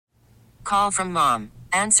Call from mom.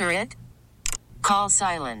 Answer it. Call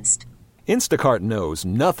silenced. Instacart knows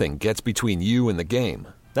nothing gets between you and the game.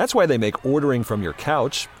 That's why they make ordering from your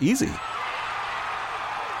couch easy.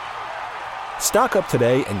 Stock up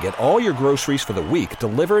today and get all your groceries for the week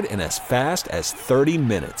delivered in as fast as 30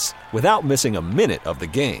 minutes without missing a minute of the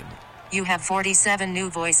game. You have 47 new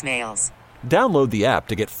voicemails. Download the app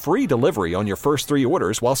to get free delivery on your first 3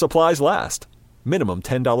 orders while supplies last. Minimum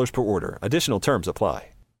 $10 per order. Additional terms apply.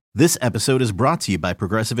 This episode is brought to you by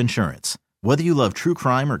Progressive Insurance. Whether you love true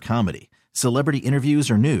crime or comedy, celebrity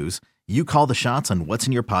interviews or news, you call the shots on what's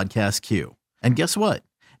in your podcast queue. And guess what?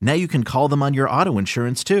 Now you can call them on your auto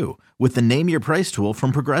insurance too with the Name Your Price tool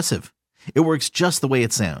from Progressive. It works just the way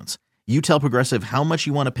it sounds. You tell Progressive how much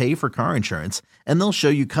you want to pay for car insurance, and they'll show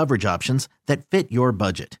you coverage options that fit your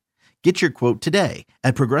budget. Get your quote today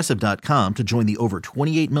at Progressive.com to join the over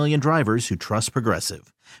 28 million drivers who trust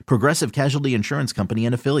Progressive. Progressive Casualty Insurance Company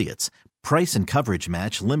and Affiliates. Price and coverage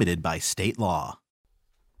match limited by state law.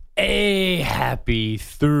 A happy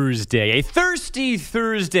Thursday. A thirsty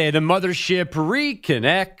Thursday. The mothership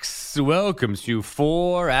reconnects. Welcome to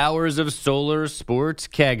 4 hours of Solar Sports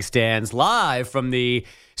Keg Stands live from the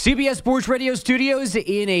CBS Sports Radio studios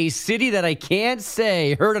in a city that I can't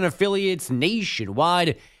say. Heard on affiliates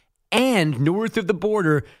nationwide and north of the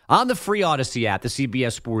border on the free Odyssey app, the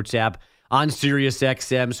CBS Sports app, on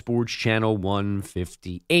SiriusXM Sports Channel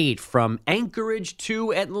 158. From Anchorage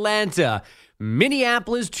to Atlanta,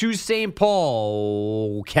 Minneapolis to St.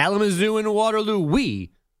 Paul, Kalamazoo and Waterloo,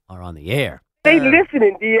 we are on the air. They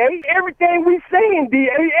listening, D.A. Everything we saying,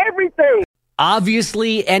 D.A. Everything.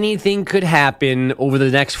 Obviously, anything could happen over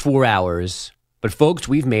the next 4 hours. But folks,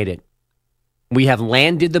 we've made it. We have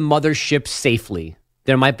landed the mothership safely.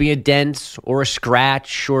 There might be a dent or a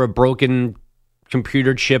scratch or a broken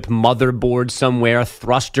computer chip motherboard somewhere. A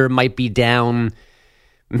thruster might be down.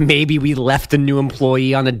 Maybe we left a new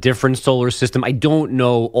employee on a different solar system. I don't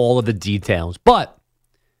know all of the details. But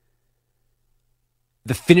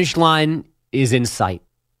the finish line is in sight.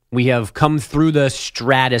 We have come through the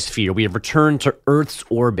stratosphere. We have returned to Earth's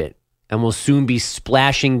orbit. And we'll soon be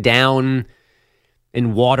splashing down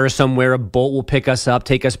in water somewhere. A boat will pick us up,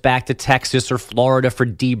 take us back to Texas or Florida for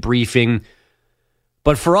debriefing.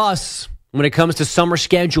 But for us, when it comes to summer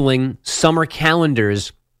scheduling, summer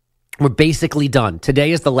calendars, we're basically done.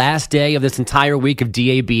 Today is the last day of this entire week of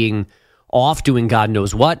DA being off doing God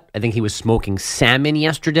knows what. I think he was smoking salmon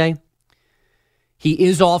yesterday. He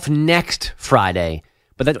is off next Friday,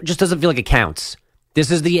 but that just doesn't feel like it counts. This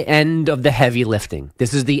is the end of the heavy lifting.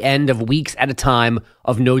 This is the end of weeks at a time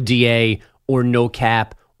of no DA or no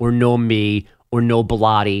Cap or no me or no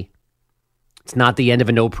Bilotti. It's not the end of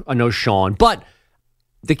a no Sean, but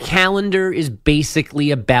the calendar is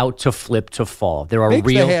basically about to flip to fall. There are Makes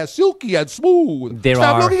the hair silky and smooth.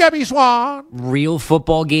 Stop looking at me, Swan. Real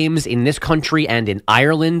football games in this country and in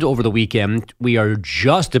Ireland over the weekend. We are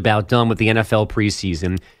just about done with the NFL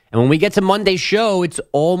preseason. And when we get to Monday's show, it's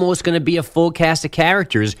almost going to be a full cast of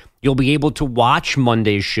characters. You'll be able to watch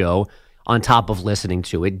Monday's show on top of listening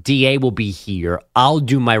to it. DA will be here. I'll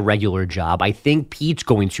do my regular job. I think Pete's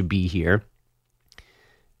going to be here.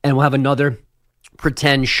 And we'll have another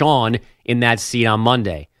pretend Sean in that seat on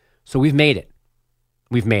Monday. So we've made it.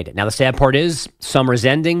 We've made it. Now, the sad part is summer's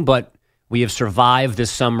ending, but we have survived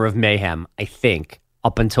this summer of mayhem, I think,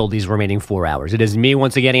 up until these remaining 4 hours. It is me,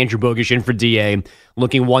 once again, Andrew Bogush, in for DA,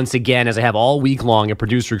 looking once again, as I have all week long, at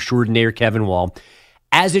producer extraordinaire Kevin Wall.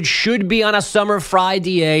 As it should be on a summer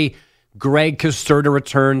Friday, Greg Caserta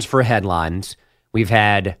returns for headlines. We've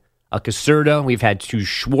had a Caserta, we've had 2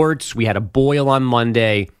 Schwartz, we had a Boyle on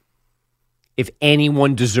Monday. If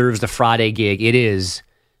anyone deserves the Friday gig, it is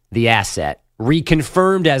the asset.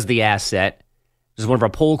 Reconfirmed as the asset. This is one of our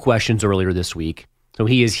poll questions earlier this week. So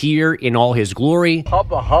he is here in all his glory.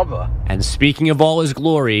 Hubba, hubba. And speaking of all his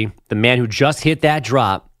glory, the man who just hit that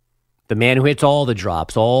drop, the man who hits all the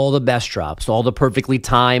drops, all the best drops, all the perfectly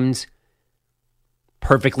timed,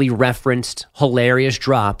 perfectly referenced, hilarious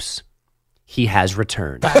drops, he has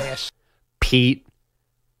returned. Bias. Pete,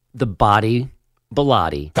 the body,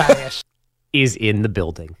 Bilotti. Bias. Is in the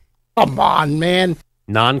building. Come on, man.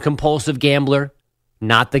 Non-compulsive gambler,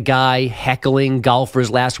 not the guy heckling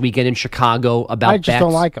golfers last weekend in Chicago about I just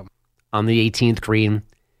don't like him. On the 18th green.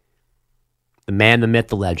 The man, the myth,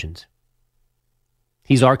 the legend.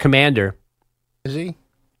 He's our commander. Is he?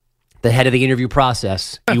 The head of the interview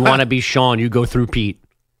process. You want to be Sean, you go through Pete.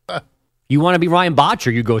 You want to be Ryan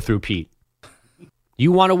Botcher, you go through Pete.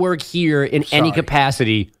 You want to work here in any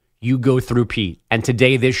capacity, you go through Pete. And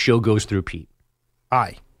today, this show goes through Pete.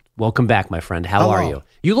 Hi. Welcome back, my friend. How Hello. are you?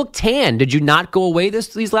 You look tan. Did you not go away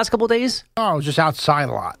these last couple of days? Oh, I was just outside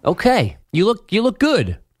a lot. Okay. You look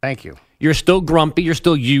good. Thank you. You're still grumpy. You're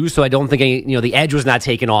still you, so I don't think the edge was not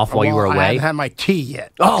taken off while you were away. I haven't had my tea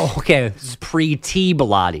yet. Oh, okay. This is pre-tea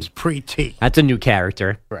Bilotti. It's pre-tea. That's a new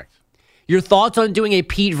character. Correct. Your thoughts on doing a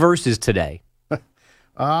Pete versus today?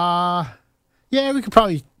 Yeah, we could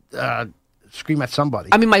probably scream at somebody.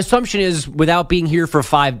 I mean, my assumption is without being here for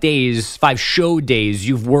 5 days, 5 show days,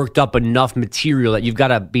 you've worked up enough material that you've got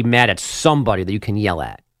to be mad at somebody that you can yell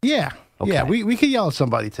at. Yeah. Okay. Yeah, we could yell at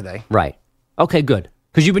somebody today. Right. Okay, good.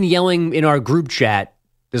 Because you've been yelling in our group chat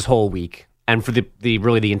this whole week and for the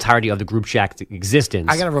entirety of the group chat existence.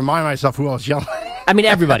 I got to remind myself who I was yelling. I mean,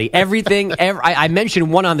 everybody, everything. I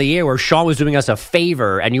mentioned one on the air where Sean was doing us a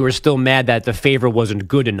favor and you were still mad that the favor wasn't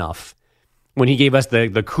good enough. When he gave us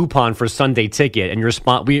the coupon for Sunday ticket, and your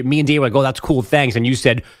response, me and Dave were like, "Oh, that's cool, thanks." And you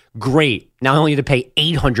said, "Great, now I only need to pay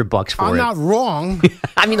 $800 for it." I'm not wrong.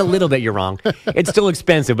 I mean, a little bit you're wrong. It's still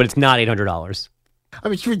expensive, but it's not $800. I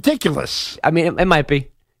mean, it's ridiculous. I mean, it might be.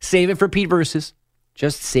 Save it for Pete versus.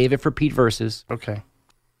 Just save it for Pete versus. Okay.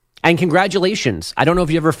 And congratulations. I don't know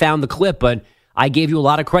if you ever found the clip, but I gave you a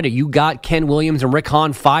lot of credit. You got Ken Williams and Rick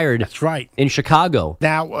Hahn fired. That's right. In Chicago.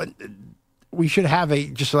 Now, we should have a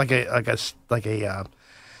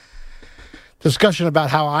discussion about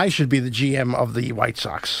how I should be the GM of the White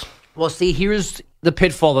Sox. Well, see, here's the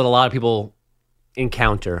pitfall that a lot of people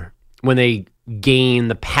encounter when they gain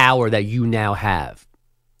the power that you now have.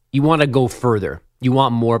 You want to go further. You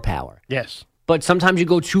want more power. Yes. But sometimes you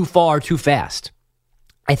go too far, too fast.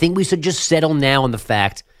 I think we should just settle now on the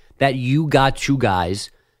fact that you got 2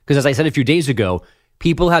 guys, because as I said a few days ago,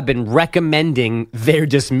 people have been recommending their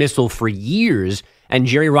dismissal for years, and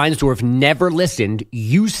Jerry Reinsdorf never listened.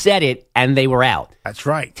 You said it, and they were out. That's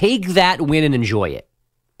right. Take that win and enjoy it.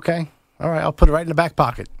 Okay. All right. I'll put it right in the back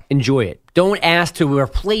pocket. Enjoy it. Don't ask to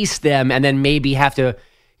replace them and then maybe have to,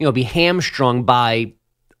 be hamstrung by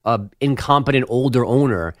an incompetent older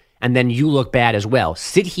owner, and then you look bad as well.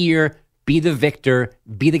 Sit here, be the victor,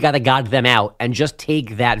 be the guy that got them out, and just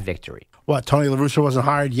take that victory. What, Tony La Russa wasn't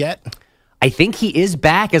hired yet? I think he is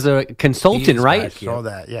back as a consultant, right? I saw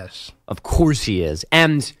that, yes. Of course he is.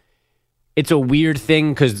 And it's a weird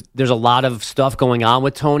thing because there's a lot of stuff going on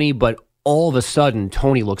with Tony, but all of a sudden,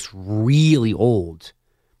 Tony looks really old.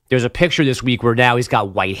 There's a picture this week where now he's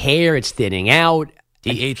got white hair, it's thinning out.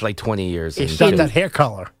 He aged like 20 years. It's not that hair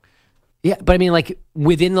color. Yeah, but I mean, like,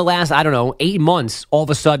 within the last, 8 months, all of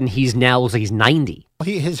a sudden, he's now looks like he's 90.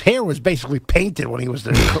 His hair was basically painted when he was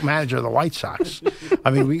the manager of the White Sox. I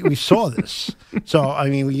mean, we saw this. So, I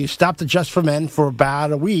mean, when you stop the Just for Men for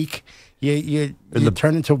about a week, you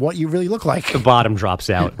turn into what you really look like. The bottom drops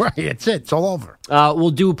out. Right, it's it. It's all over.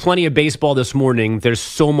 We'll do plenty of baseball this morning. There's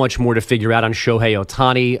so much more to figure out on Shohei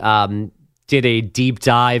Ohtani. Did a deep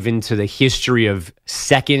dive into the history of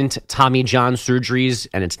second Tommy John surgeries,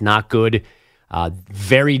 and it's not good.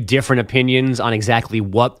 Very different opinions on exactly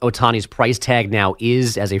what Ohtani's price tag now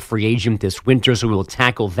is as a free agent this winter, so we will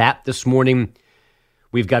tackle that this morning.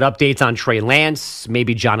 We've got updates on Trey Lance,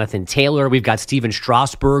 maybe Jonathan Taylor. We've got Steven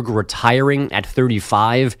Strasburg retiring at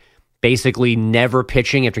 35, basically never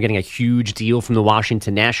pitching after getting a huge deal from the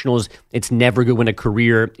Washington Nationals. It's never good when a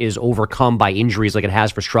career is overcome by injuries like it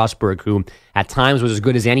has for Strasburg, who at times was as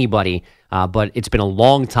good as anybody, but it's been a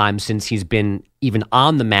long time since he's been even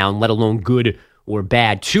on the mound, let alone good or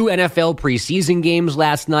bad. 2 NFL preseason games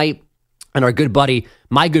last night. And our good buddy,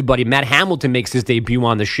 my good buddy, Matt Hamilton makes his debut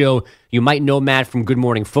on the show. You might know Matt from Good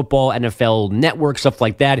Morning Football, NFL Network, stuff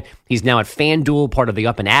like that. He's now at FanDuel, part of the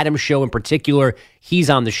Up and Adams show in particular. He's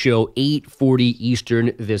on the show 8:40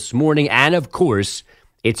 Eastern this morning. And of course,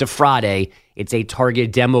 it's a Friday. It's a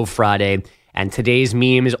Target Demo Friday. And today's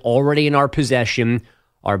meme is already in our possession.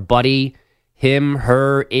 Our buddy, him,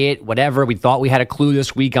 her, it, whatever. We thought we had a clue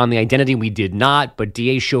this week on the identity. We did not. But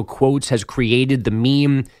DA Show Quotes has created the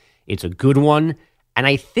meme. It's a good one, and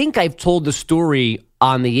I think I've told the story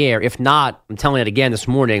on the air. If not, I'm telling it again this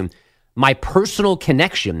morning. My personal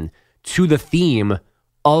connection to the theme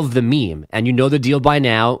of the meme, and you know the deal by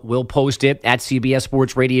now. We'll post it at CBS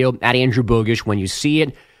Sports Radio, at Andrew Bogish. When you see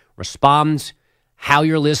it, respond how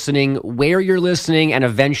you're listening, where you're listening, and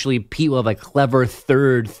eventually Pete will have a clever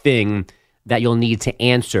third thing that you'll need to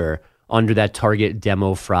answer under that Target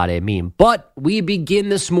Demo Friday meme. But we begin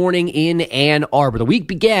this morning in Ann Arbor. The week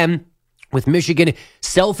began with Michigan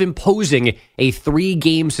self-imposing a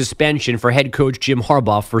 3-game suspension for head coach Jim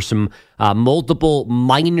Harbaugh for some multiple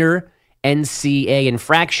minor NCAA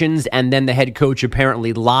infractions, and then the head coach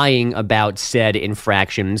apparently lying about said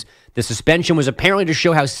infractions. The suspension was apparently to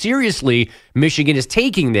show how seriously Michigan is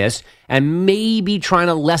taking this and maybe trying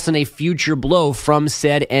to lessen a future blow from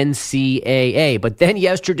said NCAA. But then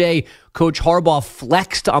yesterday, Coach Harbaugh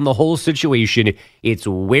flexed on the whole situation. It's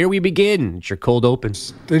where we begin. It's your cold open.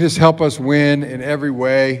 They just help us win in every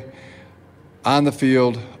way, on the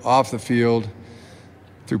field, off the field,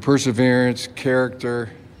 through perseverance,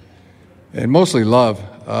 character, and mostly love.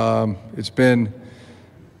 It's been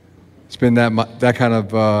that kind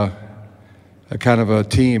of a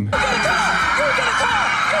team. I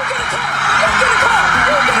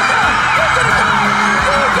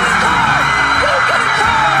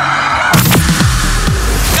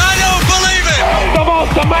don't believe it. The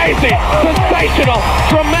most amazing, sensational,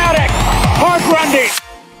 dramatic, heart-rending.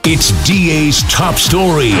 It's DA's top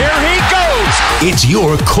story. Here he goes. It's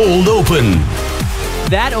your cold open.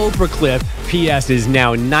 That Oprah clip, P.S., is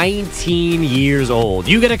now 19 years old.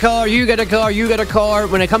 You get a car, you get a car, you get a car.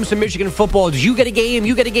 When it comes to Michigan football, it's you get a game,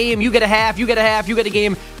 you get a game, you get a half, you get a half, you get a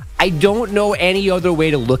game. I don't know any other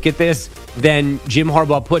way to look at this than Jim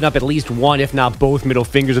Harbaugh putting up at least one, if not both, middle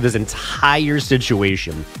fingers of this entire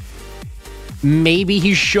situation. Maybe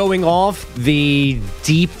he's showing off the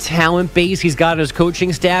deep talent base he's got on his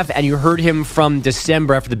coaching staff, and you heard him from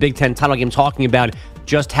December after the Big Ten title game talking about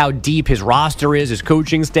just how deep his roster is, his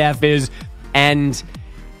coaching staff is, and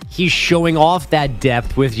he's showing off that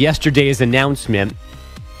depth with yesterday's announcement.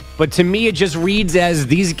 But to me, it just reads as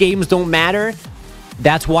these games don't matter.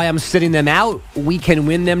 That's why I'm sitting them out. We can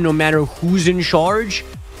win them no matter who's in charge.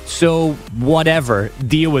 So whatever,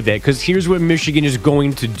 deal with it. Because here's what Michigan is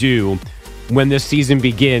going to do when the season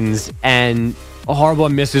begins and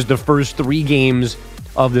Harbaugh misses the first 3 games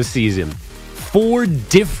of the season. 4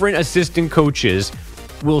 different assistant coaches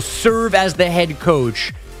will serve as the head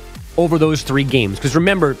coach over those 3 games. Because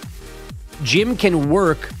remember, Jim can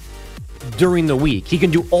work during the week. He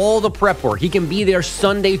can do all the prep work. He can be there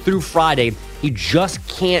Sunday through Friday. He just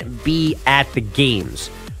can't be at the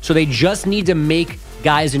games. So they just need to make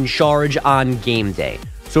guys in charge on game day.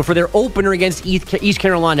 So for their opener against East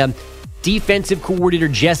Carolina, defensive coordinator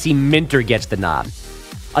Jesse Minter gets the nod.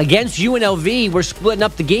 Against UNLV, we're splitting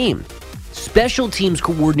up the game. Special teams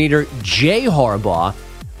coordinator Jay Harbaugh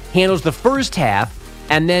handles the first half,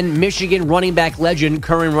 and then Michigan running back legend,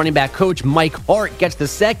 current running back coach Mike Hart gets the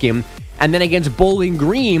second. And then against Bowling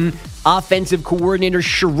Green, offensive coordinator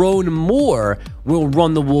Sharon Moore will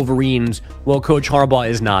run the Wolverines while Coach Harbaugh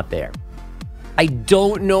is not there. I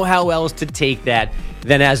don't know how else to take that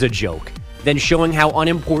than as a joke, than showing how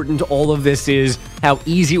unimportant all of this is, how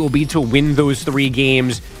easy it will be to win those 3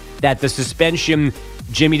 games, that the suspension,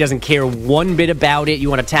 Jimmy doesn't care one bit about it. You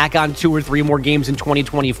want to tack on 2 or 3 more games in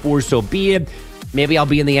 2024, so be it. Maybe I'll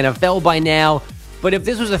be in the NFL by now. But if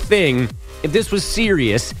this was a thing, if this was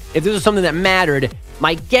serious, if this was something that mattered,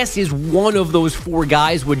 my guess is one of those 4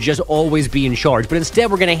 guys would just always be in charge. But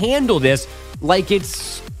instead, we're going to handle this like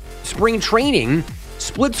it's spring training,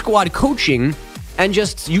 split squad coaching, and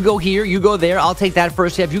just you go here, you go there, I'll take that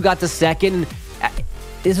first half, you got the second.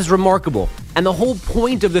 This is remarkable. And the whole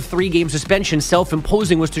point of the 3-game suspension,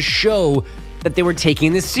 self-imposing, was to show that they were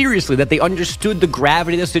taking this seriously, that they understood the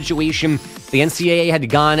gravity of the situation. The NCAA had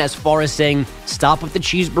gone as far as saying, stop with the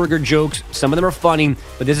cheeseburger jokes. Some of them are funny,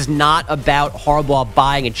 but this is not about Harbaugh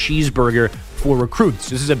buying a cheeseburger for recruits.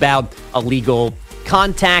 This is about illegal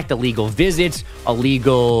contact, illegal visits,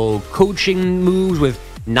 illegal coaching moves with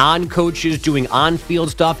non-coaches doing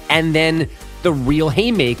on-field stuff, and then the real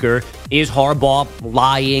haymaker is Harbaugh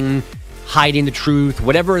lying, hiding the truth,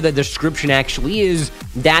 whatever the description actually is.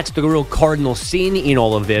 That's the real cardinal sin in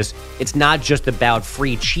all of this. It's not just about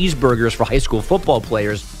free cheeseburgers for high school football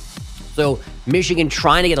players. So Michigan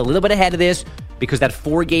trying to get a little bit ahead of this because that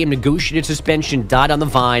 4-game negotiated suspension died on the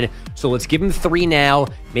vine. So let's give them 3 now.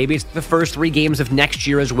 Maybe it's the first 3 games of next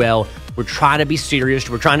year as well. We're trying to be serious.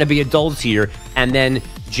 We're trying to be adults here. And then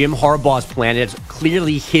Jim Harbaugh's plan, it's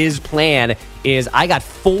clearly his plan, is I got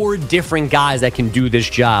 4 different guys that can do this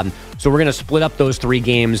job. So we're going to split up those 3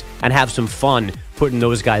 games and have some fun putting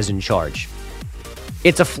those guys in charge.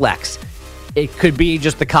 It's a flex. It could be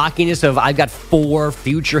just the cockiness of I've got 4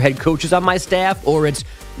 future head coaches on my staff, or it's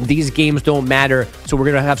these games don't matter, so we're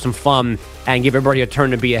going to have some fun and give everybody a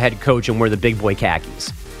turn to be a head coach and wear the big boy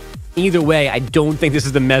khakis. Either way, I don't think this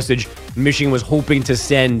is the message Michigan was hoping to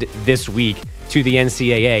send this week to the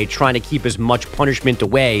NCAA, trying to keep as much punishment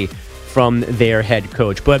away from their head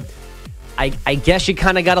coach. But I guess you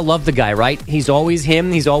kind of got to love the guy, right? He's always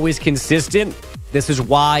him. He's always consistent. This is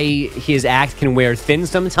why his act can wear thin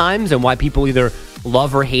sometimes and why people either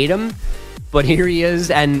love or hate him. but here he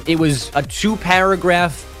is, and it was a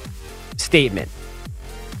 2-paragraph statement.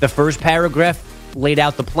 The first paragraph laid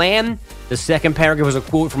out the plan. The second paragraph was a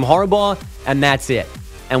quote from Harbaugh, and that's it.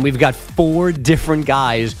 And we've got 4 different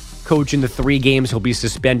guys coaching the 3 games he'll be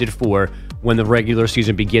suspended for when the regular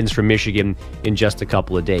season begins for Michigan in just a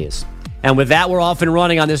couple of days. And with that, we're off and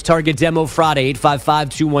running on this Target Demo Friday,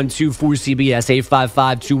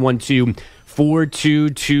 855-212-4CBS,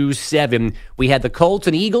 855-212-4227. We had the Colts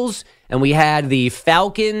and Eagles, and we had the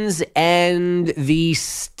Falcons and the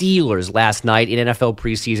Steelers last night in NFL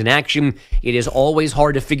preseason action. It is always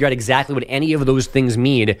hard to figure out exactly what any of those things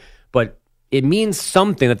mean, but it means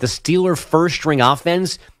something that the Steeler first-string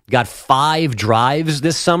offense got 5 drives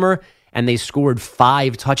this summer, and they scored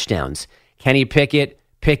 5 touchdowns. Kenny Pickett,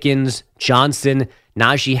 Pickens, Johnson,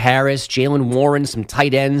 Najee Harris, Jalen Warren, some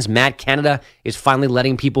tight ends. Matt Canada is finally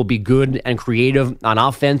letting people be good and creative on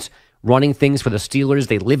offense, running things for the Steelers.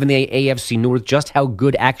 They live in the AFC North. Just how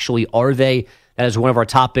good actually are they? That is one of our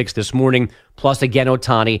topics this morning. Plus, again,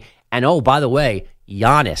 Ohtani. And, oh, by the way,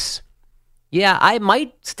 Giannis. Yeah, I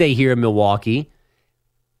might stay here in Milwaukee.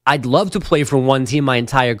 I'd love to play for one team my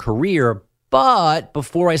entire career, but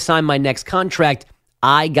before I sign my next contract,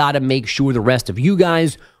 I got to make sure the rest of you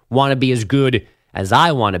guys want to be as good as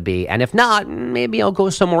I want to be. And if not, maybe I'll go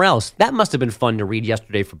somewhere else. That must have been fun to read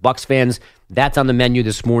yesterday for Bucs fans. That's on the menu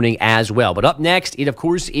this morning as well. But up next, it, of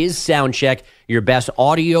course, is Soundcheck, your best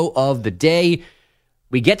audio of the day.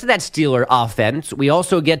 We get to that Steeler offense. We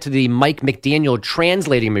also get to the Mike McDaniel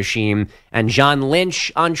translating machine and John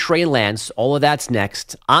Lynch on Trey Lance. All of that's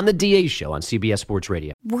next on the DA Show on CBS Sports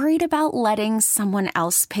Radio. Worried about letting someone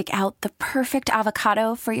else pick out the perfect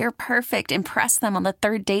avocado for your perfect impress them on the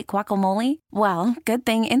third date guacamole? Well, good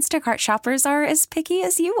thing Instacart shoppers are as picky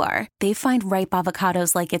as you are. They find ripe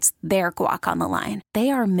avocados like it's their guac on the line. They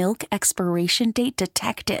are milk expiration date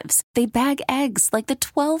detectives. They bag eggs like the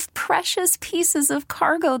 12 precious pieces of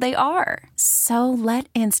cargo they are. So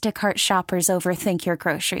let Instacart shoppers overthink your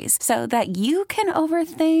groceries so that you can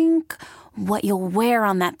overthink what you'll wear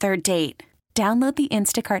on that third date. Download the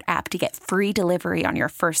Instacart app to get free delivery on your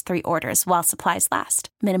first 3 orders while supplies last.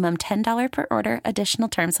 Minimum $10 per order. Additional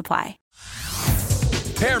terms apply.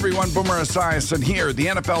 Hey everyone, Boomer Esiason here. The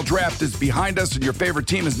NFL Draft is behind us and your favorite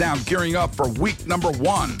team is now gearing up for week number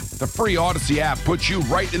 1. The free Odyssey app puts you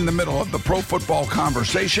right in the middle of the pro football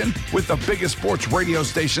conversation with the biggest sports radio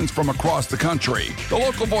stations from across the country. The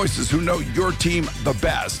local voices who know your team the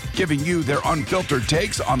best, giving you their unfiltered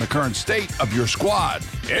takes on the current state of your squad.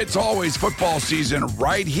 It's always football season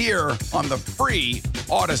right here on the free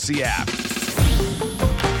Odyssey app.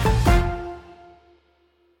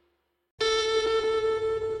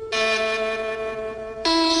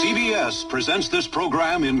 CBS presents this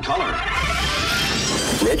program in color.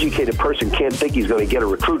 An educated person can't think he's going to get a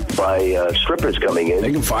recruit by strippers coming in.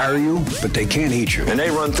 They can fire you, but they can't eat you. And they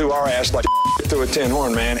run through our ass like through a tin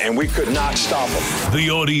horn, man, and we could not stop them. The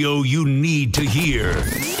audio you need to hear.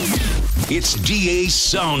 It's DA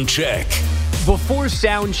Soundcheck. Before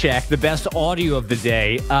Soundcheck, the best audio of the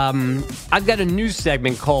day, I've got a news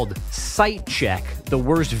segment called Sight Check, the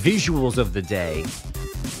worst visuals of the day.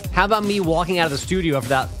 How about me walking out of the studio after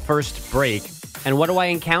that first break, and what do I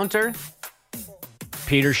encounter?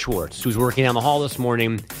 Peter Schwartz, who's working down the hall this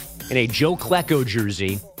morning in a Joe Klecko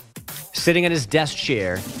jersey, sitting in his desk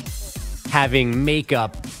chair, having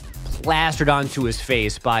makeup plastered onto his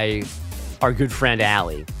face by our good friend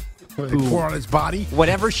Allie. Who pour on his body?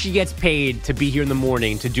 Whatever she gets paid to be here in the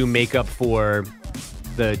morning to do makeup for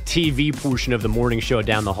the TV portion of the morning show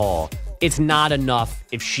down the hall, it's not enough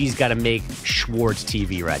if she's got to make Schwartz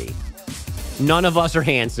TV ready. None of us are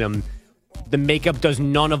handsome. The makeup does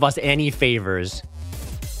none of us any favors.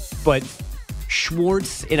 But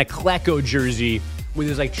Schwartz in a Klecko jersey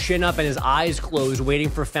with his chin up and his eyes closed waiting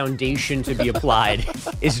for foundation to be applied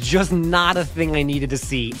is just not a thing I needed to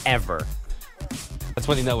see ever. That's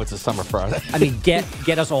when you know it's a summer Friday. I mean,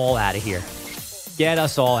 get us all out of here. Get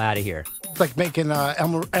us all out of here. It's like making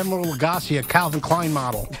Emerald Lagasse a Calvin Klein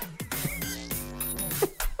model.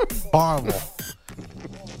 Horrible.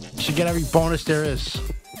 Should get every bonus there is.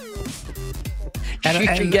 She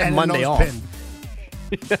should get Monday off.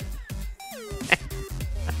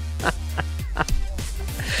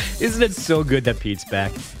 Isn't it so good that Pete's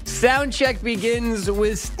back? Soundcheck begins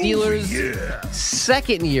with Steelers'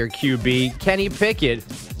 second-year QB, Kenny Pickett.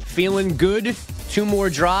 Feeling good. 2 more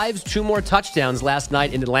drives, 2 more touchdowns last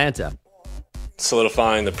night in Atlanta.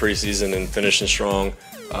 Solidifying the preseason and finishing strong.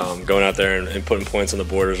 Going out there and putting points on the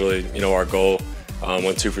board is really, our goal.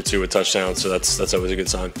 Went 2 for 2 with touchdowns, so that's always a good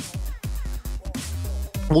sign.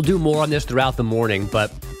 We'll do more on this throughout the morning,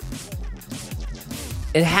 but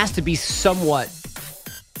it has to be somewhat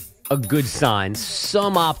a good sign,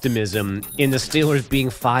 some optimism in the Steelers being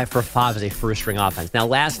 5 for 5 as a first-string offense. Now,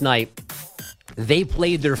 last night, they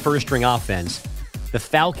played their first-string offense. The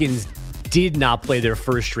Falcons did not play their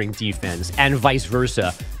first-string defense, and vice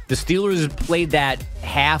versa. The Steelers played that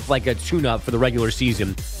half like a tune-up for the regular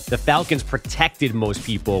season. The Falcons protected most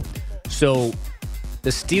people. So the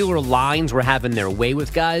Steeler lines were having their way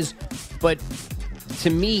with guys. But to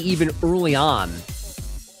me, even early on,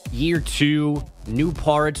 year 2, new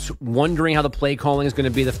parts, wondering how the play calling is going to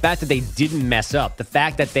be, the fact that they didn't mess up, the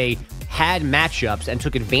fact that they had matchups and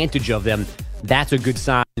took advantage of them, that's a good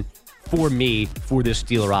sign for me for this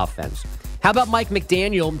Steeler offense. How about Mike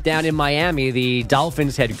McDaniel down in Miami, the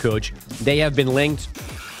Dolphins head coach? They have been linked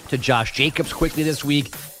to Josh Jacobs quickly this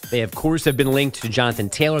week. They, of course, have been linked to Jonathan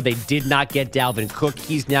Taylor. They did not get Dalvin Cook.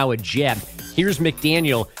 He's now a Jet. Here's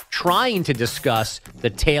McDaniel trying to discuss the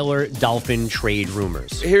Taylor-Dolphin trade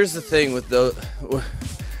rumors. Here's the thing with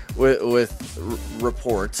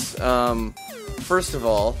reports. First of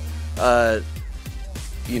all, I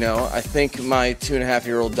think my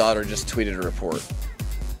 2.5-year-old daughter just tweeted a report.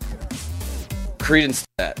 Credence to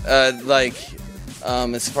that.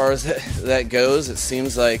 As far as that goes, it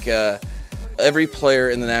seems like every player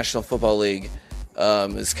in the National Football League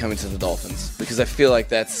is coming to the Dolphins because I feel like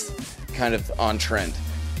that's kind of on trend.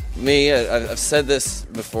 I've said this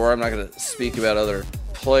before. I'm not going to speak about other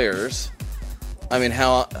players. I mean,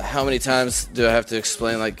 how many times do I have to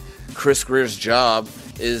explain? Like, Chris Greer's job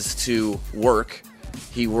is to work.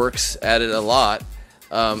 He works at it a lot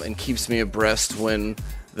and keeps me abreast when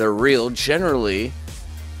they're real. Generally,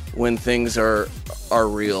 when things are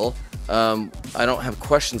real, I don't have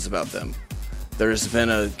questions about them. There's been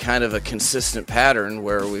a kind of a consistent pattern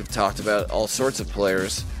where we've talked about all sorts of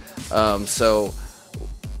players. So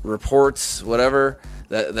reports, whatever,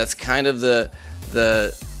 that's kind of the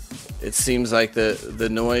it seems like the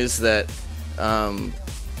noise that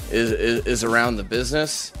is around the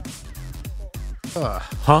business.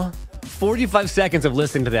 45 seconds of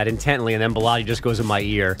listening to that intently, and then Bilotti just goes in my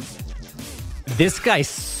ear. This guy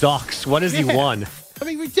sucks. What has he won? I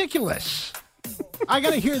mean, ridiculous. I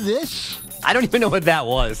got to hear this. I don't even know what that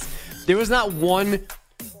was. There was not one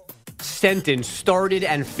sentence started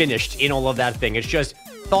and finished in all of that thing. It's just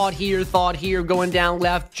thought here, going down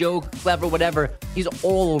left, joke, clever, whatever. He's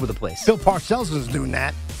all over the place. Bill Parcells is doing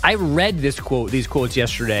that. I read these quotes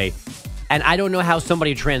yesterday, and I don't know how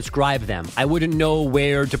somebody transcribed them. I wouldn't know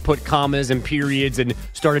where to put commas and periods and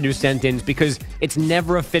start a new sentence because it's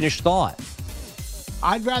never a finished thought.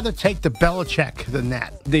 I'd rather take the Belichick than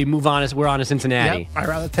that. They move on we're on to Cincinnati. Yep, I'd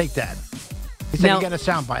rather take that. He said you get a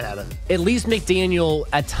soundbite out of it. At least McDaniel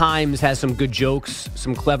at times has some good jokes,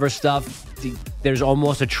 some clever stuff. There's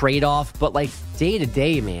almost a trade-off, but like day to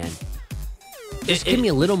day, man, just give me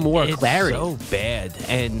a little more clarity. It's so bad.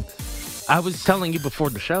 And I was telling you before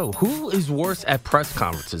the show, who is worse at press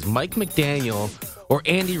conferences, Mike McDaniel or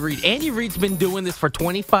Andy Reid? Andy Reid's been doing this for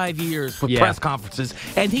 25 years with press conferences,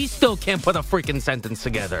 and he still can't put a freaking sentence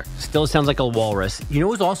together. Still sounds like a walrus. You know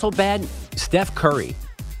who's also bad? Steph Curry.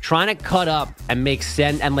 Trying to cut up and make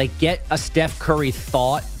sense and like get a Steph Curry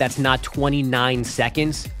thought that's not 29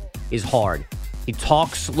 seconds is hard. He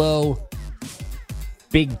talks slow,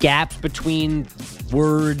 big gaps between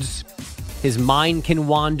words. His mind can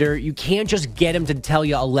wander. You can't just get him to tell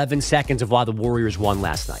you 11 seconds of why the Warriors won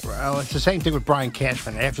last night. Well, it's the same thing with Brian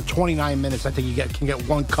Cashman. After 29 minutes, I think you can get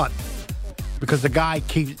one cut because the guy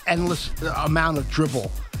keeps endless amount of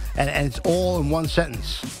dribble, and it's all in one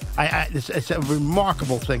sentence. It's a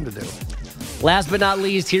remarkable thing to do. Last but not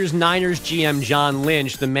least, here's Niners GM John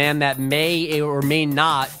Lynch, the man that may or may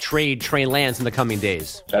not trade Trey Lance in the coming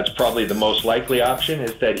days. That's probably the most likely option,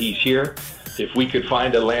 is that he's here. If we could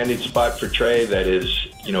find a landing spot for Trey that is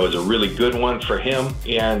a really good one for him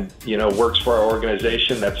and, works for our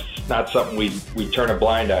organization, that's not something we turn a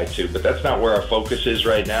blind eye to. But that's not where our focus is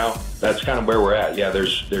right now. That's kind of where we're at. Yeah,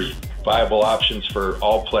 there's viable options for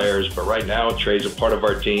all players, but right now Trey's a part of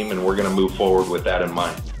our team, and we're going to move forward with that in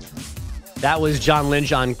mind. That was John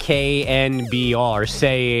Lynch on KNBR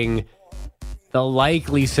saying the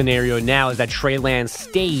likely scenario now is that Trey Lance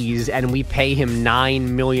stays and we pay him $9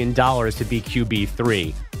 million to be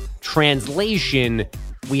QB3. Translation,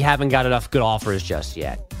 we haven't got enough good offers just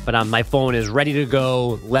yet. But my phone is ready to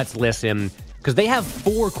go. Let's listen. Because they have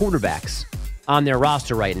 4 quarterbacks on their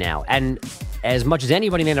roster right now. And as much as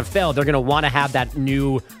anybody in the NFL, they're going to want to have that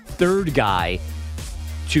new third guy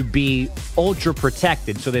to be ultra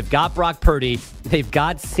protected. So they've got Brock Purdy, they've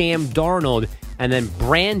got Sam Darnold, and then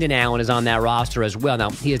Brandon Allen is on that roster as well.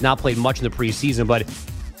 Now, he has not played much in the preseason, but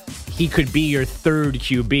he could be your third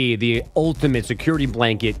QB, the ultimate security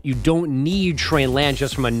blanket. You don't need Trey Lance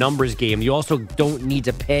just from a numbers game. You also don't need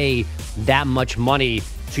to pay that much money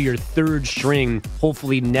to your third string,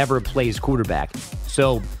 hopefully never plays quarterback.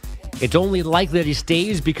 So it's only likely that he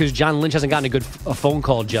stays because John Lynch hasn't gotten a phone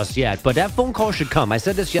call just yet. But that phone call should come. I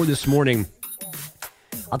said this morning.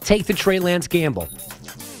 I'll take the Trey Lance gamble.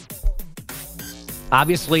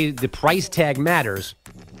 Obviously, the price tag matters.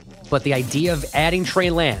 But the idea of adding Trey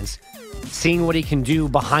Lance, seeing what he can do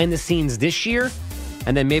behind the scenes this year,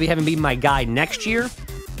 and then maybe having be my guy next year,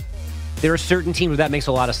 there are certain teams where that makes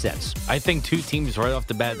a lot of sense. I think two teams right off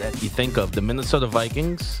the bat that you think of, the Minnesota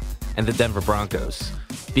Vikings and the Denver Broncos.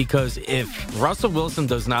 Because if Russell Wilson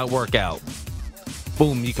does not work out,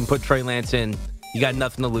 boom, you can put Trey Lance in. You got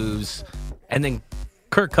nothing to lose. And then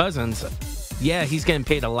Kirk Cousins, yeah, he's getting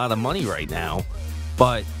paid a lot of money right now.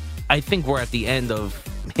 But I think we're at the end of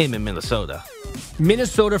him in Minnesota.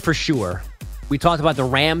 Minnesota for sure. We talked about the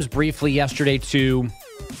Rams briefly yesterday too.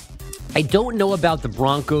 I don't know about the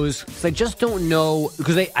Broncos because I just don't know,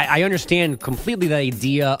 because I understand completely the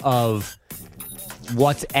idea of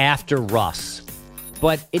what's after Russ.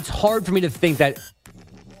 But it's hard for me to think that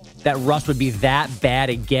Russ would be that bad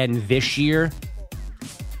again this year,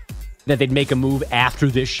 that they'd make a move after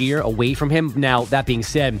this year away from him. Now, that being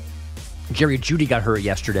said, Jerry Jeudy got hurt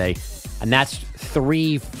yesterday, and that's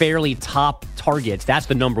 3 fairly top targets. That's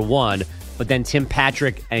the number one. But then Tim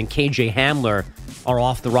Patrick and KJ Hamler are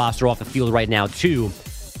off the roster, off the field right now, too.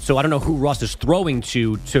 So I don't know who Russ is throwing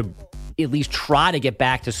to at least try to get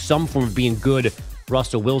back to some form of being good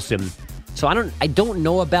Russell Wilson. So I don't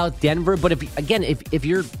know about Denver, but if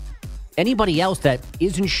you're anybody else that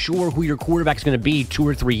isn't sure who your quarterback's going to be 2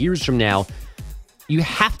 or 3 years from now, you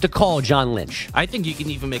have to call John Lynch. I think you can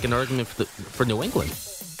even make an argument for New England.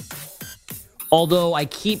 Although I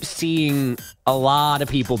keep seeing a lot of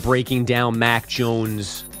people breaking down Mac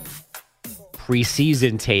Jones'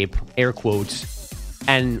 preseason tape, air quotes,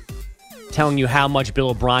 and telling you how much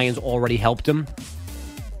Bill O'Brien's already helped him.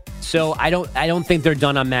 So I don't think they're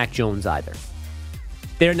done on Mac Jones either.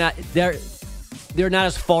 They're not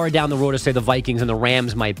as far down the road as, say, the Vikings and the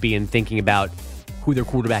Rams might be in thinking about who their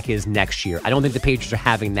quarterback is next year. I don't think the Patriots are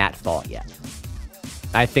having that thought yet.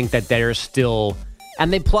 I think that they're still,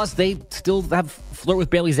 and they still have flirt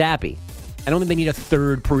with Bailey Zappi. I don't think they need a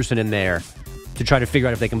third person in there to try to figure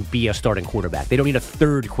out if they can be a starting quarterback. They don't need a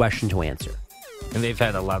third question to answer. And they've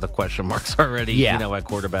had a lot of question marks already, at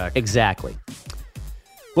quarterback. Exactly.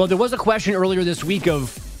 Well, there was a question earlier this week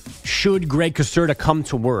of, should Greg Caserta come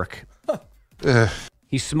to work?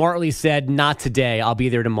 He smartly said, not today, I'll be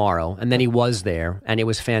there tomorrow. And then he was there, and it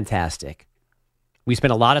was fantastic. We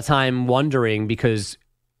spent a lot of time wondering, because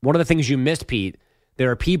one of the things you missed, Pete,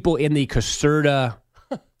 there are people in the Caserta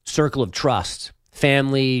circle of trust,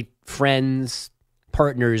 family, friends,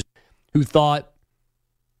 partners, who thought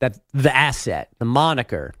that the asset, the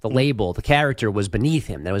moniker, the label, the character was beneath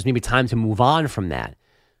him. That it was maybe time to move on from that.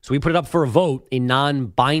 So we put it up for a vote, a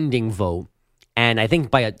non-binding vote. And I think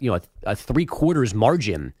by a 3/4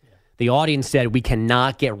 margin, the audience said we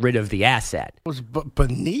cannot get rid of the asset. It was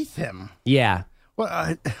beneath him. Yeah.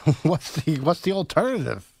 Well, what's the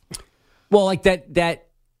alternative? Well, like that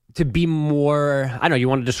to be more. I don't know. You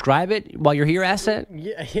want to describe it while you're here, asset?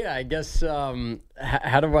 Yeah. I guess.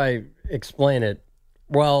 How do I explain it?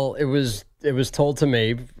 Well, it was told to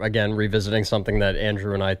me, again, revisiting something that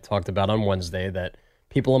Andrew and I talked about on Wednesday, that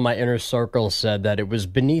people in my inner circle said that it was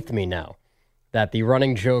beneath me now. That the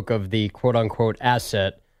running joke of the quote-unquote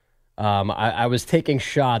asset, I was taking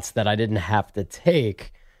shots that I didn't have to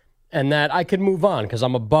take, and that I could move on because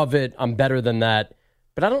I'm above it, I'm better than that.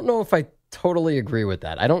 But I don't know if I totally agree with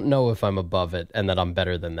that. I don't know if I'm above it and that I'm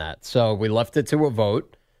better than that. So we left it to a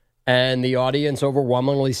vote, and the audience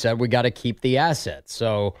overwhelmingly said we got to keep the asset.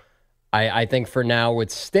 So I think for now it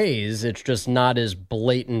stays. It's just not as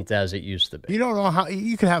blatant as it used to be. You don't know how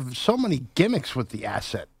you could have so many gimmicks with the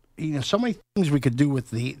asset. So many things we could do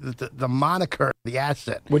with the moniker, the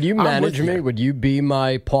asset. Would you manage me? Would you be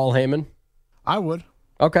my Paul Heyman? I would.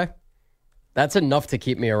 Okay. That's enough to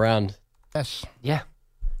keep me around. Yes. Yeah.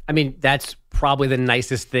 I mean, that's probably the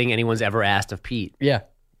nicest thing anyone's ever asked of Pete. Yeah.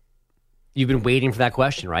 You've been waiting for that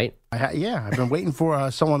question, right? I've been waiting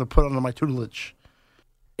for someone to put under my tutelage.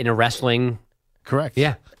 In a wrestling. Correct.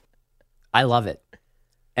 Yeah. I love it.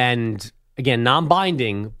 And again,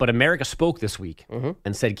 non-binding, but America spoke this week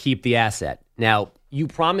and said keep the asset. Now, you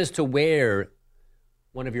promised to wear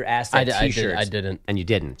one of your asset T-shirts. I didn't. And you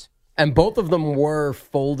didn't. And both of them were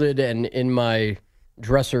folded and in my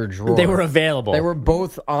dresser drawer. They were available. They were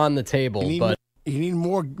both on the table. You need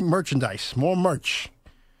more merchandise, more merch.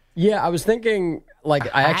 Yeah, I was thinking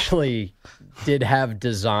I actually did have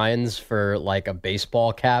designs for like a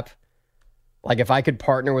baseball cap. Like if I could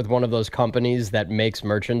partner with one of those companies that makes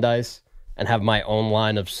merchandise and have my own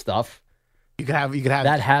line of stuff, you could have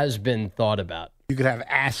that has been thought about. You could have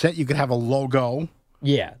asset. You could have a logo.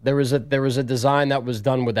 Yeah, there was a design that was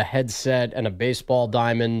done with a headset and a baseball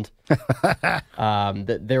diamond.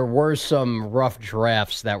 There were some rough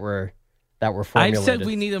drafts that were formulated. I said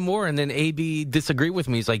we needed more, and then AB disagreed with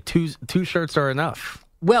me. He's like, two shirts are enough.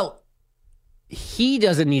 Well, he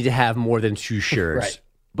doesn't need to have more than 2 shirts. Right.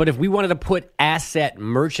 But if we wanted to put asset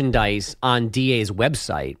merchandise on DA's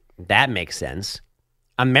website, that makes sense.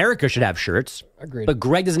 America should have shirts. Agreed. But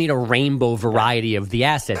Greg doesn't need a rainbow variety of the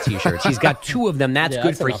asset T-shirts. He's got 2 of them. That's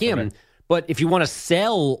good for him. But if you want to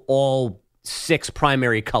sell all 6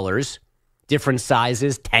 primary colors, different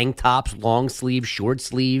sizes, tank tops, long sleeve, short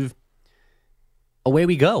sleeve, away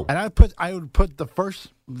we go. And I would put the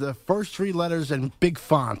first 3 letters in big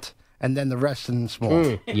font, and then the rest in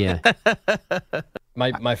small. Yeah.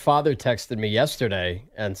 My father texted me yesterday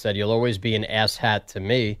and said, "You'll always be an ass hat to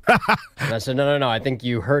me." And I said, No, I think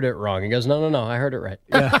you heard it wrong. He goes, No, I heard it right.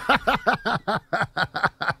 Yeah.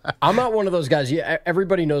 I'm not one of those guys.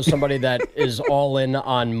 Everybody knows somebody that is all in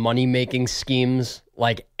on money-making schemes.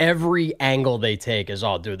 Like every angle they take is,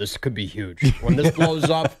 "Oh, dude, this could be huge. When this blows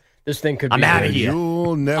up, this thing could be I'm out of huge." here.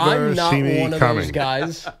 You'll never I'm not see me one of coming. those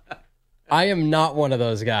guys. I am not one of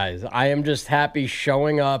those guys. I am just happy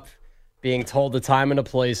showing up, being told the time and a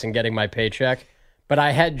place, and getting my paycheck. But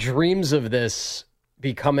I had dreams of this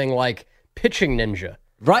becoming like Pitching Ninja.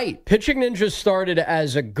 Right. Pitching Ninja started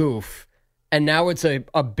as a goof, and now it's a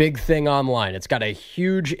big thing online. It's got a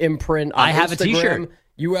huge imprint on I have Instagram. a T-shirt.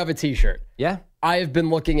 You have a T-shirt. Yeah. I have been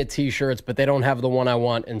looking at T-shirts, but they don't have the one I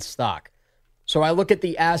want in stock. So I look at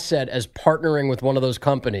the asset as partnering with one of those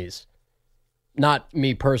companies. Not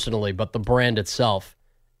me personally, but the brand itself,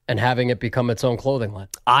 and having it become its own clothing line.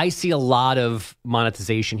 I see a lot of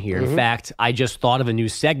monetization here. In fact, I just thought of a new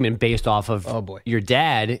segment based off of your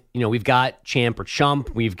dad. You know, we've got Champ or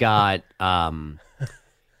Chump. We've got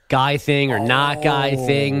Guy Thing or Not Guy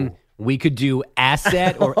Thing. We could do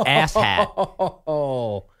Asset or Ass Hat.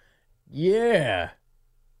 Oh, yeah.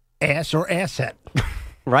 Ass or asset.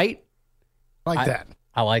 Right? Like that.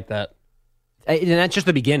 I like that. And that's just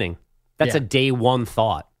the beginning. That's a day one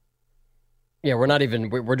thought. Yeah, we're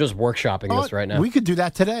just workshopping this right now. We could do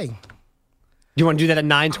that today. Do you want to do that at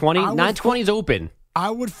 9:20? 9:20 is open.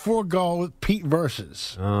 I would forego Pete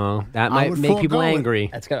versus. Oh, that might make people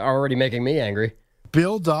angry. That's already making me angry.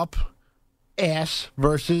 Build up ass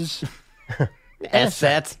versus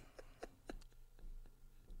assets.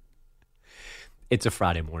 It's a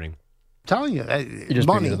Friday morning. I'm telling you, You just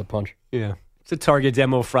beat me to the punch. Yeah. It's a Target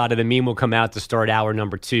Demo Friday. The meme will come out to start hour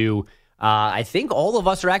number 2. I think all of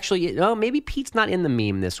us are actually, maybe Pete's not in the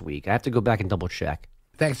meme this week. I have to go back and double check.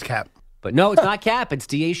 Thanks, Cap. But no, it's not Cap. It's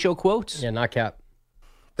DA Show Quotes. Yeah, not Cap.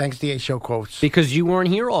 Thanks, DA Show Quotes. Because you weren't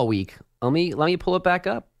here all week. Let me pull it back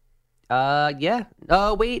up. Yeah.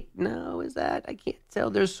 Oh, wait. No, is that? I can't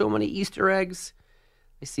tell. There's so many Easter eggs.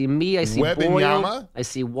 I see me. I see Boyle. I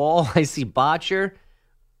see Wall. I see Botcher.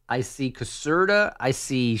 I see Caserta. I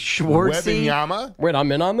see Schwartzy. Webbenyama? Wait,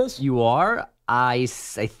 I'm in on this? You are. I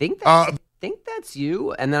think that's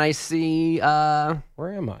you. And then I see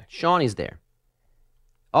where am I? Shawnee's there.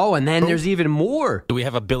 Oh, and then there's even more. Do we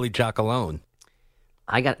have a Billy Jock alone?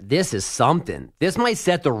 This is something. This might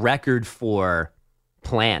set the record for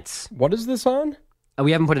plants. What is this on?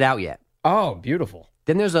 We haven't put it out yet. Oh, beautiful.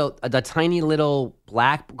 Then there's a tiny little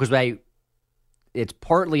black, because it's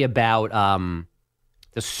partly about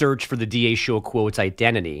the search for the DA Show Quotes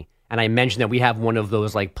identity. And I mentioned that we have one of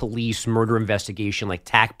those like police murder investigation like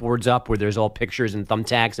tack boards up where there's all pictures and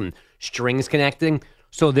thumbtacks and strings connecting.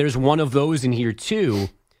 So there's one of those in here too.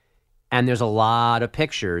 And there's a lot of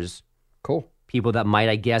pictures. Cool. People that might,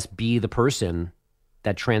 I guess, be the person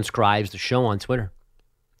that transcribes the show on Twitter.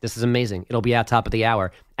 This is amazing. It'll be out top of the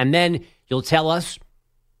hour. And then you'll tell us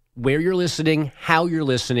where you're listening, how you're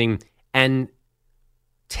listening, and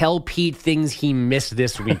tell Pete things he missed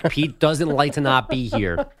this week. Pete doesn't like to not be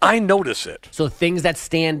here. I notice it. So things that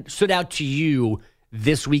stood out to you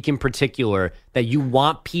this week in particular that you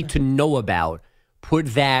want Pete to know about, put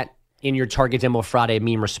that in your Target Demo Friday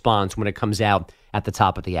meme response when it comes out at the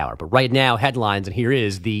top of the hour. But right now, headlines, and here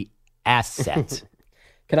is the asset.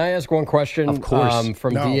 Can I ask one question? Of course.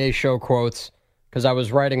 From DA Show Quotes, because I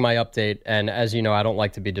was writing my update, and as you know, I don't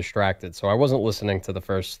like to be distracted, so I wasn't listening to the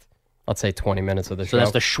first, let's say, 20 minutes of the show. So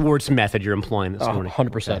that's the Schwartz method you're employing this morning.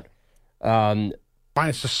 100%.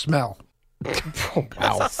 Minus the smell. Oh,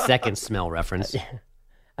 wow. Second smell reference.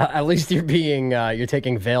 At least you're you're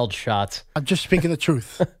taking veiled shots. I'm just speaking the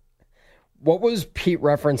truth. What was Pete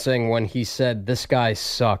referencing when he said this guy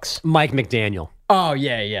sucks? Mike McDaniel. Oh,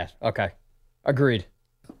 yeah. Okay. Agreed.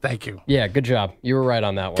 Thank you. Yeah, good job. You were right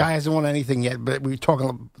on that one. Guy hasn't won anything yet, but we're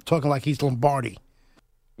talking like he's Lombardi.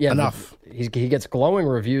 Yeah, enough. He gets glowing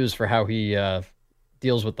reviews for how he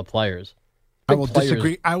deals with the players. I will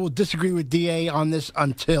disagree with DA on this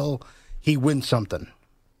until he wins something.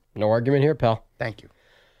 No argument here, pal. Thank you.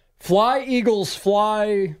 Fly, Eagles,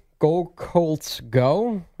 fly. Go, Colts,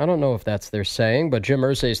 go. I don't know if that's their saying, but Jim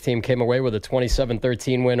Irsay's team came away with a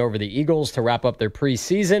 27-13 win over the Eagles to wrap up their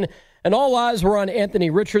preseason, and all eyes were on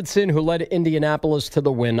Anthony Richardson, who led Indianapolis to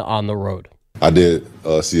the win on the road. I did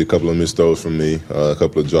see a couple of missed throws from me, a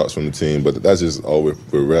couple of drops from the team, but that's just all with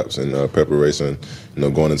reps and preparation,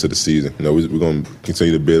 going into the season. We're going to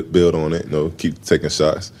continue to build on it, keep taking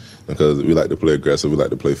shots because we like to play aggressive, we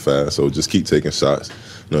like to play fast, so just keep taking shots,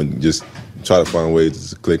 just try to find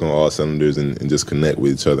ways to click on all cylinders and just connect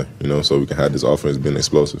with each other, so we can have this offense being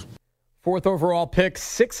explosive. 4th overall pick,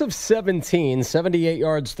 6 of 17, 78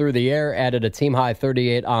 yards through the air, added a team-high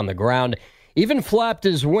 38 on the ground. Even flapped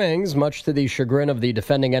his wings, much to the chagrin of the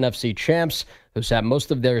defending NFC champs, who sat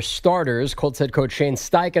most of their starters. Colts head coach Shane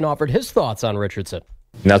Steichen offered his thoughts on Richardson.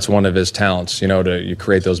 And that's one of his talents, to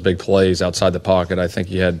create those big plays outside the pocket. I think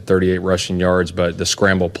he had 38 rushing yards, but the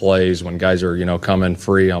scramble plays when guys are, coming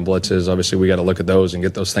free on blitzes, obviously we got to look at those and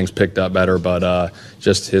get those things picked up better. But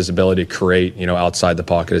just his ability to create, outside the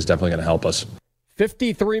pocket is definitely going to help us.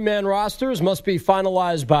 53-man rosters must be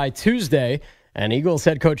finalized by Tuesday. And Eagles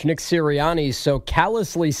head coach Nick Sirianni so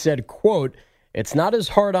callously said, quote, "It's not as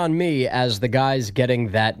hard on me as the guys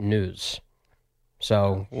getting that news."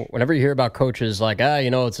 So whenever you hear about coaches like,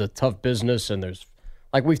 it's a tough business and there's,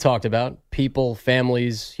 like we've talked about, people,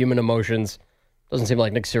 families, human emotions, doesn't seem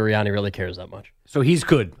like Nick Sirianni really cares that much. So he's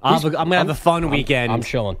good. I'm going to have a fun weekend. I'm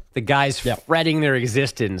chilling. The guys fretting their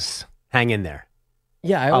existence, hang in there.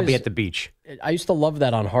 Yeah, I'll be at the beach. I used to love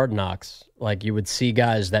that on Hard Knocks. Like, you would see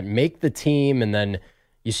guys that make the team, and then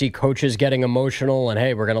you see coaches getting emotional, and,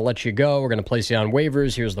 hey, we're going to let you go. We're going to place you on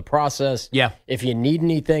waivers. Here's the process. Yeah. If you need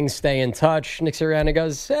anything, stay in touch. Nick Sirianni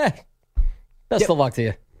goes, best of luck to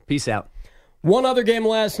you. Peace out. One other game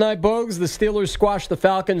last night, Bogues. The Steelers squashed the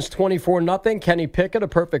Falcons 24-0. Kenny Pickett, a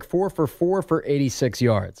perfect 4 for 4 for 86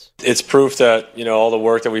 yards. It's proof that, all the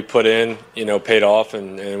work that we put in, paid off,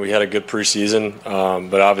 and we had a good preseason.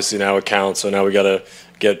 But obviously now it counts. So now we got to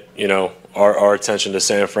get, our attention to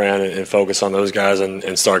San Fran and focus on those guys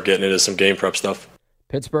and start getting into some game prep stuff.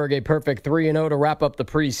 Pittsburgh, a perfect 3-0 to wrap up the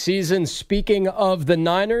preseason. Speaking of the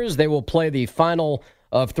Niners, they will play the final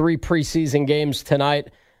of 3 preseason games tonight.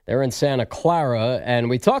 They're in Santa Clara, and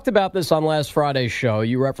we talked about this on last Friday's show.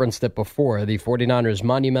 You referenced it before, the 49ers'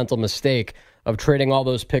 monumental mistake of trading all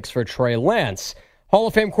those picks for Trey Lance. Hall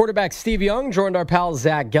of Fame quarterback Steve Young joined our pal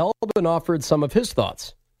Zach Gelb and offered some of his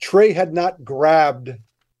thoughts. Trey had not grabbed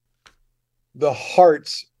the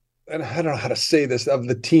hearts, and I don't know how to say this, of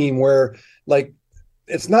the team where,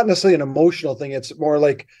 it's not necessarily an emotional thing. It's more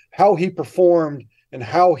like how he performed and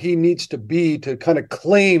how he needs to be to kind of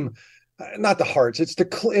claim not the hearts. It's to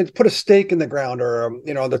put a stake in the ground or,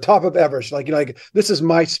 the top of Everest. Like this is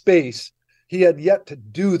my space. He had yet to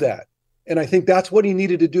do that. And I think that's what he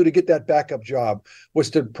needed to do to get that backup job,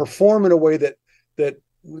 was to perform in a way that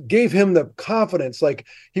gave him the confidence. Like,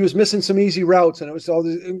 he was missing some easy routes, and it was all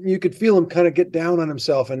this, you could feel him kind of get down on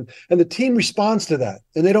himself, and the team responds to that.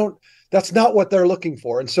 And that's not what they're looking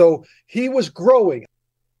for. And so he was growing.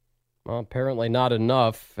 Well, apparently not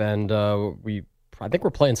enough. And I think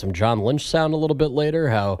we're playing some John Lynch sound a little bit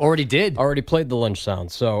later. Already played the Lynch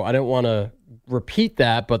sound. So I didn't want to repeat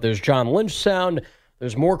that, but there's John Lynch sound.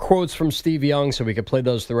 There's more quotes from Steve Young, so we could play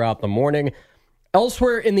those throughout the morning.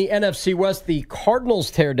 Elsewhere in the NFC West, the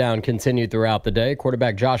Cardinals teardown continued throughout the day.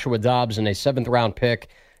 Quarterback Joshua Dobbs in a 7th-round pick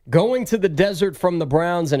going to the desert from the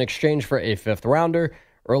Browns in exchange for a 5th-rounder.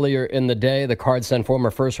 Earlier in the day, the Cards sent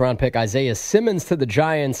former 1st-round pick Isaiah Simmons to the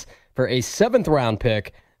Giants for a 7th-round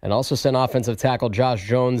pick, and also sent offensive tackle Josh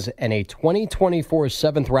Jones and a 2024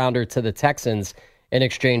 7th-rounder to the Texans in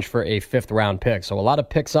exchange for a 5th-round pick. So a lot of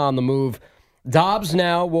picks on the move. Dobbs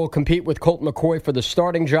now will compete with Colt McCoy for the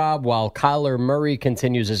starting job, while Kyler Murray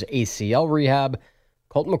continues his ACL rehab.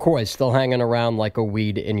 Colt McCoy still hanging around like a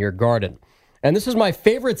weed in your garden. And this is my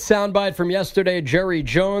favorite soundbite from yesterday, Jerry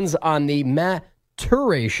Jones on the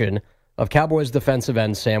maturation of Cowboys defensive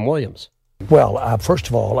end Sam Williams. Well, first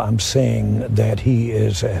of all, I'm saying that he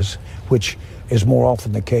is, which is more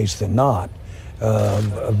often the case than not.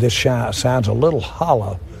 This sounds a little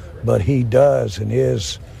hollow, but he does and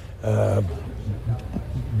is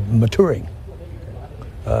maturing.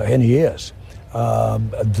 and he is. What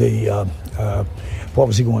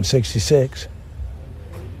was he going, 66?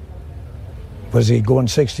 Was he going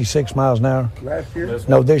 66 miles an hour? Last year?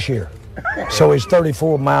 No, this year. So he's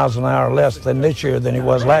 34 miles an hour less than this year than he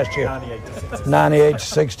was last year. 98 to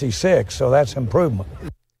 66, so that's improvement.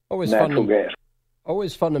 Always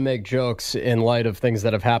fun to make jokes in light of things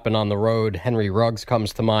that have happened on the road. Henry Ruggs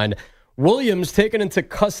comes to mind. Williams taken into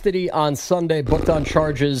custody on Sunday, booked on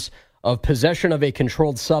charges of possession of a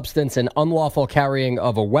controlled substance and unlawful carrying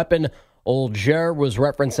of a weapon. Old Jer was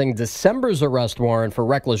referencing December's arrest warrant for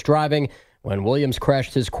reckless driving when Williams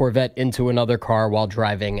crashed his Corvette into another car while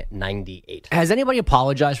driving 98. Has anybody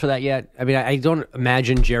apologized for that yet? I mean, I don't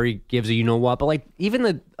imagine Jerry gives a you-know-what, but like even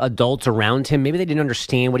the adults around him, maybe they didn't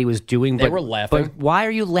understand what he was doing. They were laughing. But why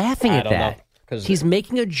are you laughing at that? He's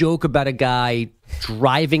making a joke about a guy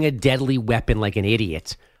driving a deadly weapon like an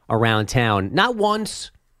idiot around town. Not once,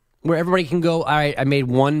 where everybody can go, all right, I made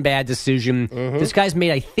one bad decision. This guy's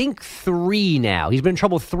made, I think, 3 now. He's been in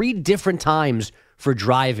trouble 3 different times for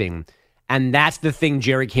driving. And that's the thing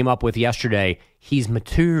Jerry came up with yesterday. He's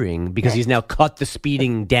maturing because he's now cut the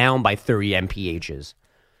speeding down by 30 mphs.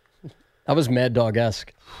 That was Mad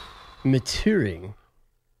Dog-esque. Maturing.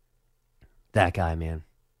 That guy, man.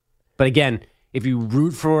 But again, if you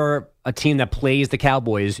root for a team that plays the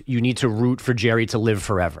Cowboys, you need to root for Jerry to live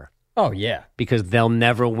forever. Oh, yeah. Because they'll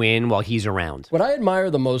never win while he's around. What I admire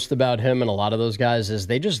the most about him and a lot of those guys is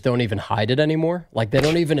they just don't even hide it anymore. Like, they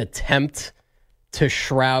don't even attempt to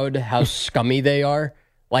shroud how scummy they are.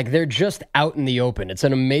 Like, they're just out in the open. It's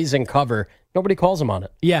an amazing cover. Nobody calls them on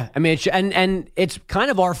it. Yeah, I mean, and it's kind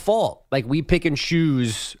of our fault. Like, we pick and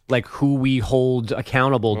choose, like, who we hold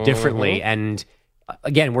accountable differently. And,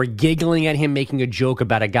 again, we're giggling at him making a joke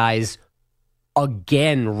about a guy's,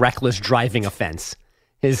 again, reckless driving offense.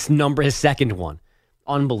 His second one.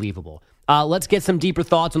 Unbelievable. Let's get some deeper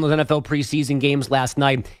thoughts on those NFL preseason games last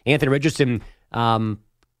night. Anthony Richardson,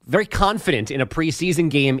 very confident in a preseason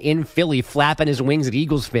game in Philly, flapping his wings at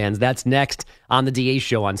Eagles fans. That's next on the DA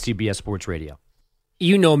Show on CBS Sports Radio.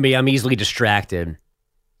 You know me, I'm easily distracted.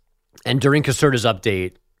 And during Caserta's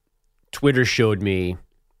update, Twitter showed me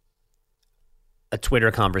a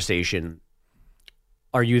Twitter conversation.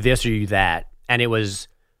 Are you this or are you that? And it was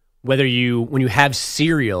when you have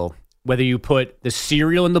cereal, whether you put the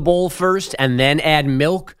cereal in the bowl first and then add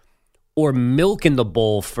milk, or milk in the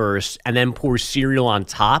bowl first and then pour cereal on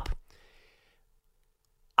top.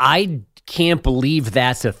 I can't believe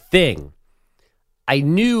that's a thing. I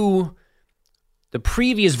knew the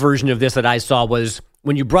previous version of this that I saw was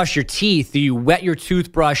when you brush your teeth, you wet your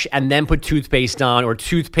toothbrush and then put toothpaste on, or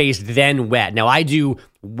toothpaste then wet. Now, I do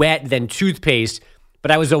wet then toothpaste,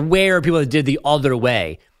 but I was aware of people that did the other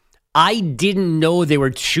way. I didn't know there were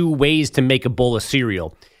 2 ways to make a bowl of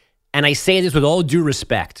cereal. And I say this with all due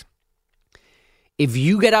respect. If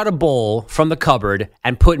you get out a bowl from the cupboard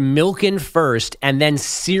and put milk in first and then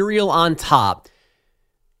cereal on top,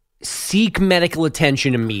 seek medical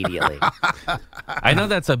attention immediately. I know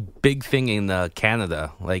that's a big thing in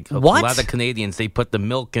Canada. Like what? A lot of Canadians, they put the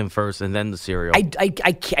milk in first and then the cereal.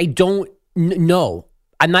 I don't know.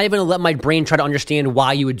 I'm not even going to let my brain try to understand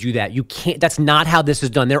why you would do that. You can't. That's not how this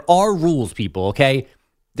is done. There are rules, people, okay?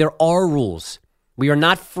 There are rules. We are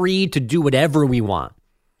not free to do whatever we want.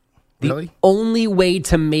 The only way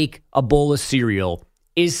to make a bowl of cereal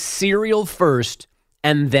is cereal first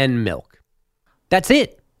and then milk. That's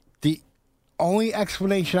it. The only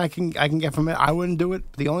explanation I can get from it, I wouldn't do it.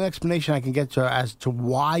 The only explanation I can get to as to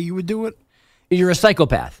why you would do it, you're a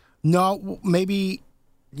psychopath. No, maybe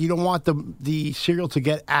you don't want the cereal to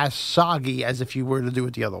get as soggy as if you were to do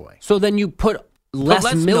it the other way. So then you put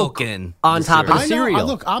less milk in on top of the cereal.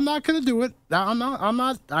 Look, I'm not going to do it. I'm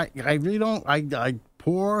not. I really don't. I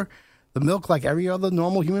pour the milk like every other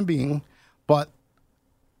normal human being, but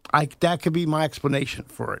that could be my explanation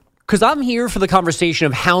for it. Because I'm here for the conversation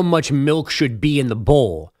of how much milk should be in the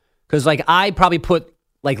bowl. Because like I probably put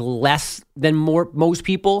like less than most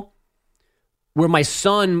people, where my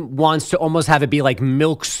son wants to almost have it be like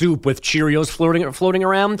milk soup with Cheerios floating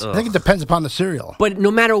around. I think it depends upon the cereal. But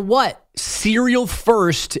no matter what, cereal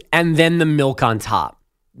first and then the milk on top.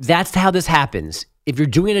 That's how this happens. If you're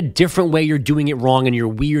doing it a different way, you're doing it wrong and you're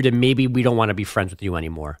weird and maybe we don't want to be friends with you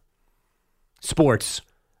anymore. Sports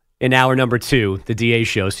in hour number 2, the DA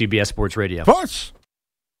Show, CBS Sports Radio. Sports!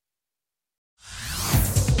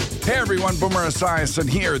 Hey everyone, Boomer Esiason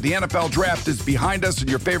here. The NFL Draft is behind us and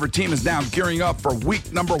your favorite team is now gearing up for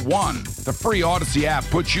week number 1. The free Odyssey app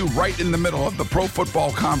puts you right in the middle of the pro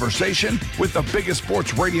football conversation with the biggest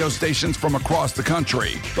sports radio stations from across the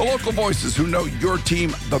country. The local voices who know your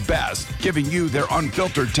team the best, giving you their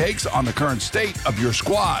unfiltered takes on the current state of your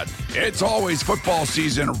squad. It's always football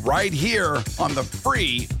season right here on the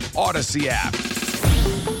free Odyssey app.